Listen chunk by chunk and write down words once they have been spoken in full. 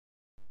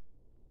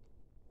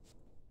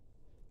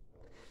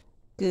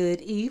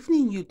Good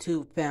evening,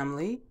 YouTube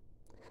family.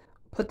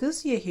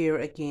 Patricia here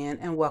again,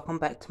 and welcome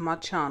back to my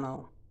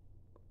channel.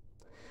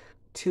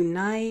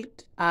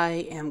 Tonight,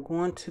 I am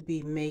going to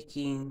be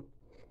making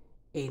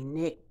a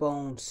neck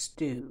bone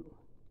stew.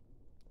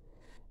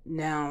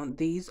 Now,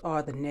 these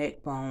are the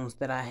neck bones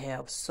that I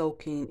have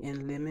soaking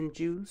in lemon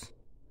juice.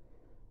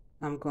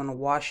 I'm going to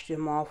wash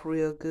them off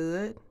real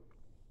good.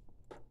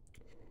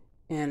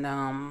 And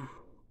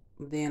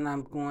then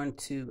I'm going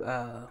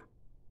to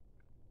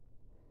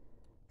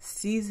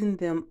season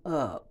them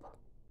up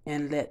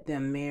and let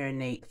them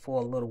marinate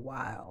for a little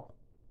while.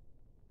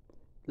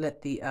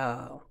 Let the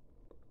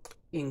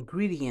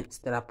ingredients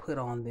that I put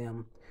on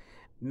them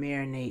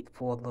marinate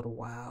for a little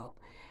while.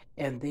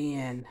 And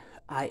then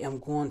I am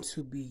going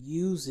to be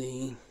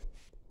using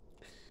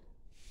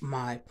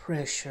my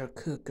pressure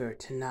cooker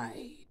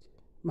tonight,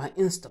 my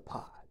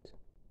Instapot.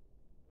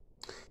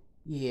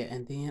 Yeah,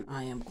 and then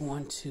I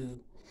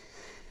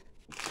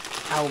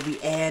will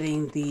be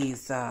adding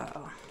these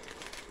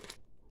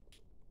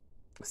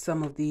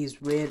some of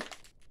these red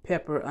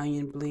pepper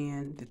onion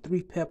blend, the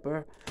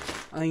 3-pepper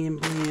onion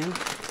blend.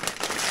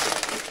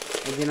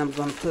 And then I'm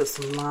going to put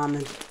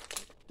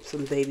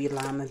some baby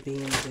lima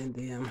beans in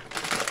them.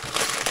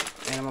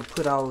 And I'm going to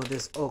put all of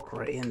this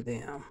okra in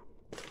them.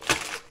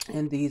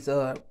 And these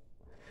are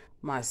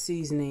my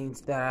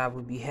seasonings that I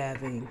will be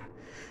having.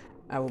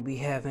 I will be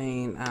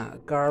having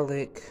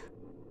garlic,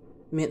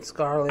 minced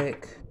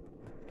garlic,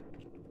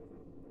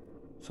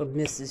 some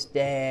Mrs.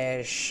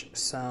 Dash,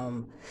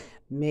 some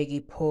Maggi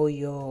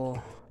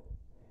Pollo.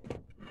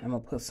 I'm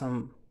going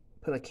to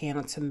put a can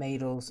of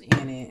tomatoes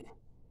in it.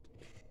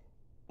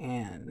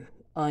 And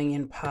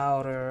onion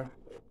powder,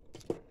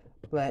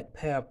 black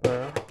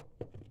pepper,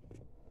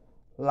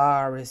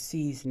 Lawry's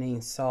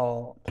seasoning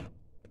salt,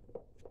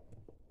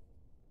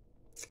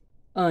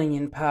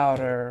 onion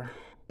powder,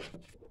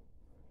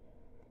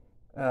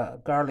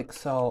 garlic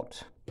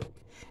salt,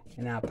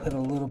 and I'll put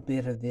a little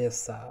bit of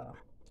this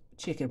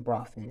chicken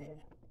broth in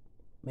there,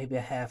 maybe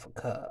a half a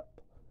cup.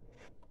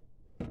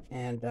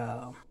 And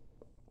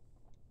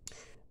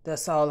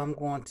that's all I'm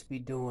going to be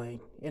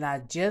doing. And I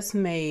just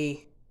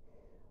may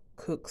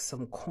cook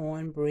some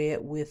cornbread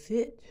with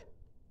it.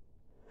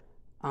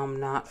 I'm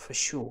not for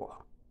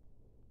sure.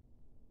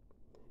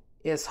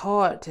 It's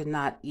hard to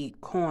not eat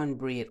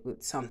cornbread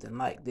with something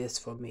like this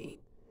for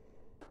me.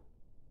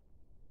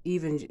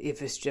 Even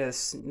if it's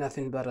just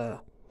nothing but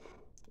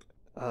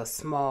a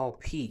small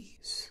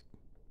piece.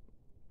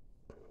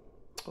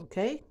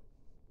 Okay?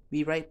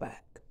 Be right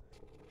back.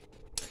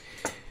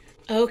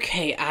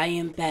 Okay, I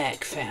am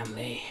back,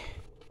 family.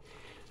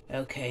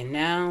 Okay,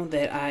 now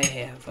that I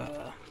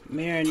have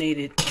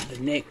marinated the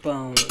neck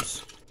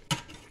bones,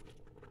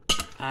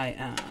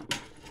 I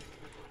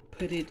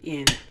put it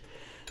in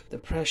the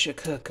pressure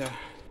cooker.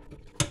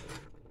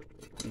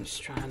 It's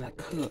trying to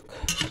cook.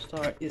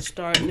 It's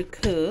starting to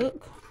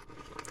cook.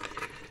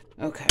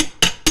 Okay,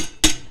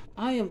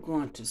 I am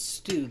going to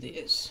stew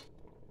this.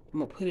 I'm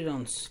gonna put it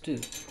on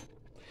stew,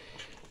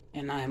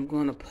 and I am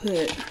going to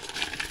put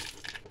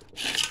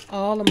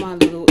all of my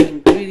little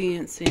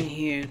ingredients in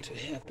here to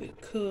help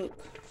it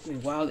cook.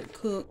 And while it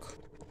cooks,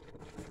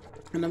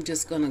 and I'm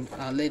just gonna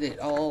let it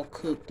all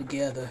cook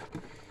together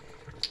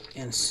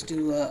and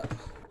stew up.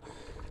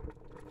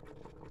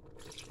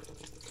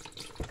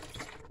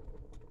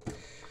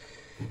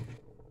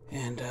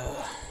 And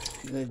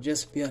it'll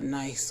just be a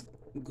nice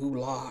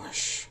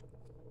goulash.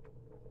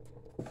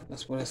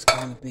 That's what it's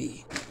gonna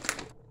be.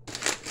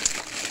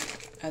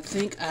 I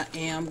think I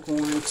am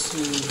going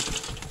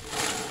to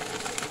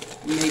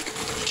make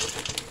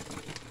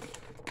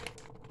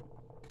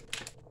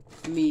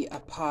me a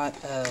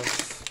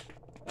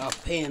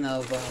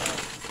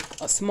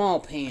small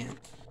pan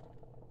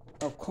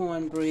of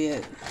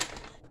cornbread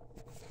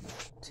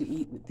to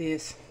eat with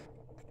this.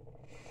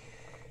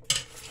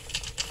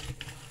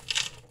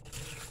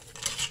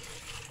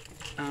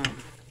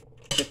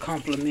 To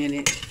complement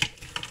it.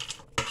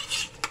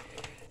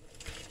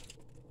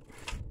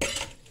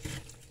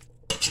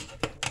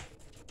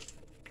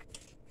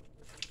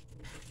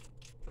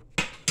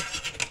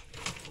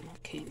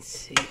 Can't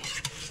see.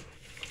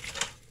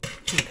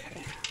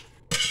 Okay.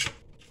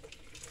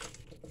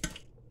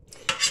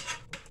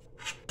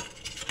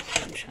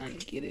 I'm trying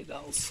to get it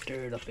all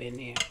stirred up in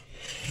there.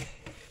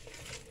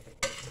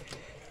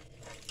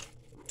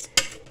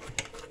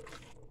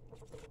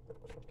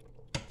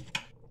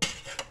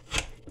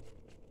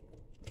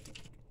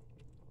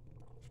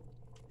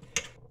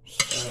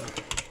 So,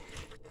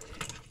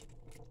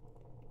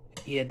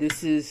 yeah,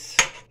 this is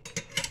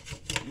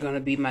gonna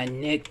be my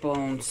neck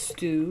bone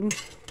stew.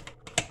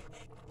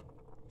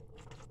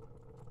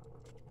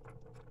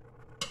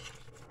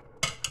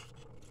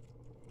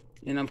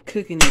 And I'm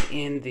cooking it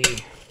in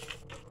the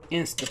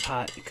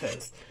Instapot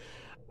because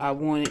I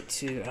want it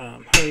to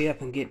hurry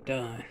up and get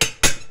done.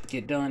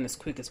 Get done as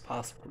quick as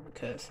possible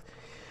because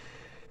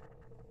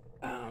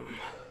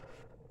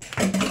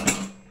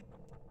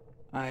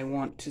I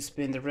want to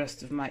spend the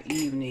rest of my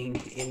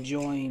evening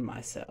enjoying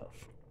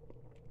myself.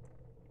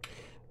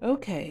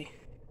 Okay.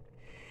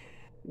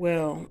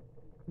 Well,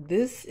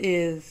 this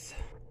is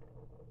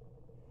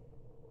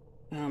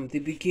the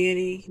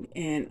beginning,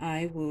 and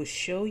I will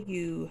show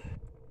you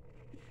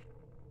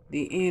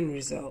the end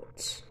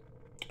results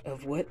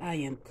of what I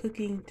am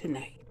cooking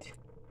tonight.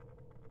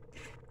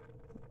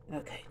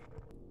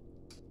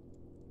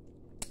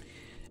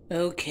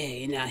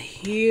 Okay, now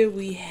here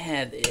we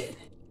have it.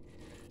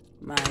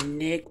 My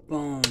neck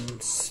bone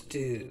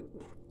stew.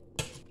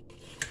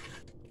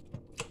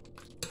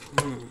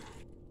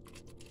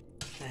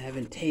 I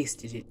haven't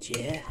tasted it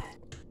yet,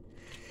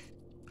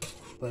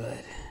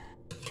 but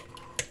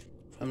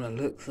from the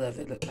looks of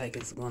it, look like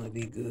it's gonna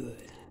be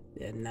good.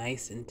 They're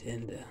nice and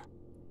tender,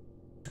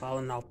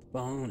 falling off the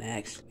bone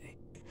actually.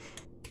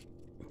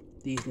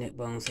 These neck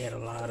bones had a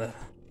lot of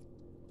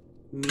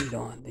meat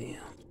on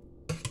them.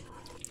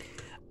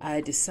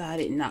 I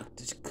decided not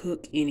to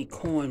cook any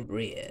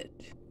cornbread.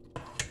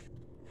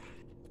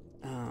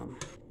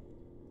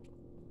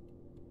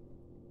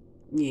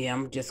 Yeah,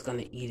 I'm just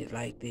gonna eat it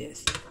like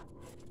this.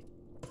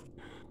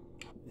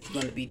 It's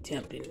gonna be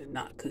tempting to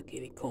not cook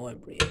any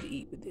cornbread to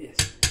eat with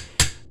this.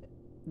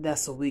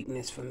 That's a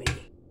weakness for me,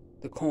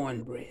 the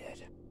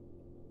cornbread.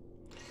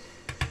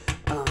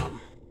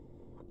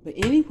 But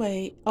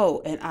anyway,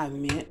 oh, and I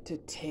meant to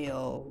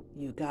tell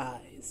you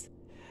guys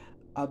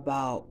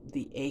about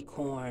the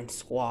acorn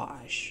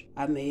squash.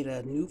 I made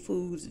a new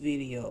foods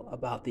video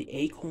about the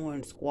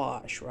acorn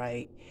squash,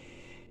 right?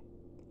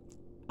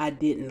 I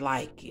didn't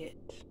like it.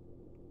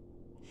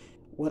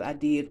 What I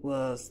did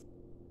was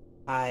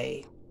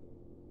I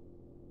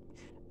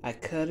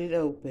cut it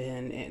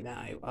open and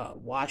I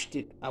washed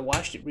it. I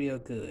washed it real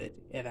good,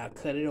 and I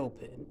cut it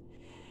open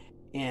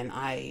and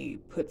I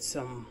put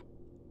some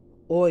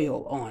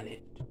oil on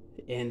it,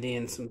 and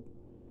then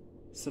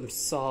some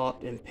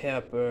salt and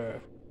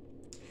pepper,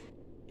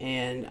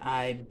 and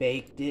I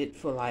baked it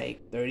for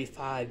like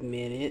 35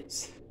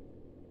 minutes,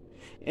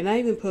 and I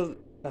even put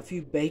a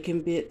few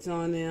bacon bits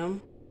on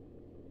them,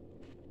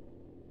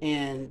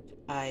 and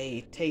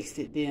I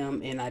tasted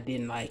them and I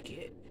didn't like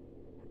it.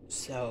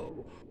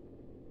 So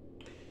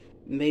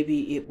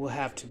maybe it will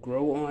have to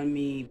grow on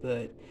me,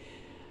 but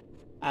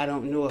I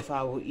don't know if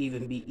I will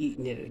even be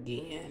eating it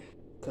again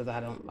because I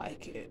don't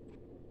like it.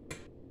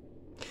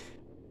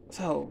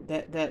 So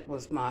that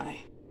was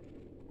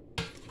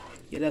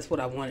that's what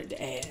I wanted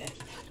to add.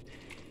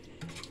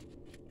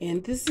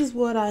 And this is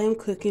what I am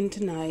cooking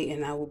tonight,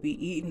 and I will be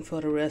eating for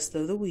the rest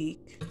of the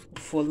week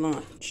for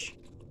lunch,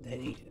 that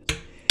is.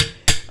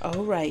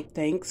 All right,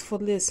 thanks for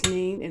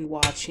listening and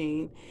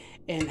watching,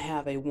 and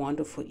have a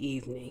wonderful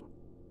evening.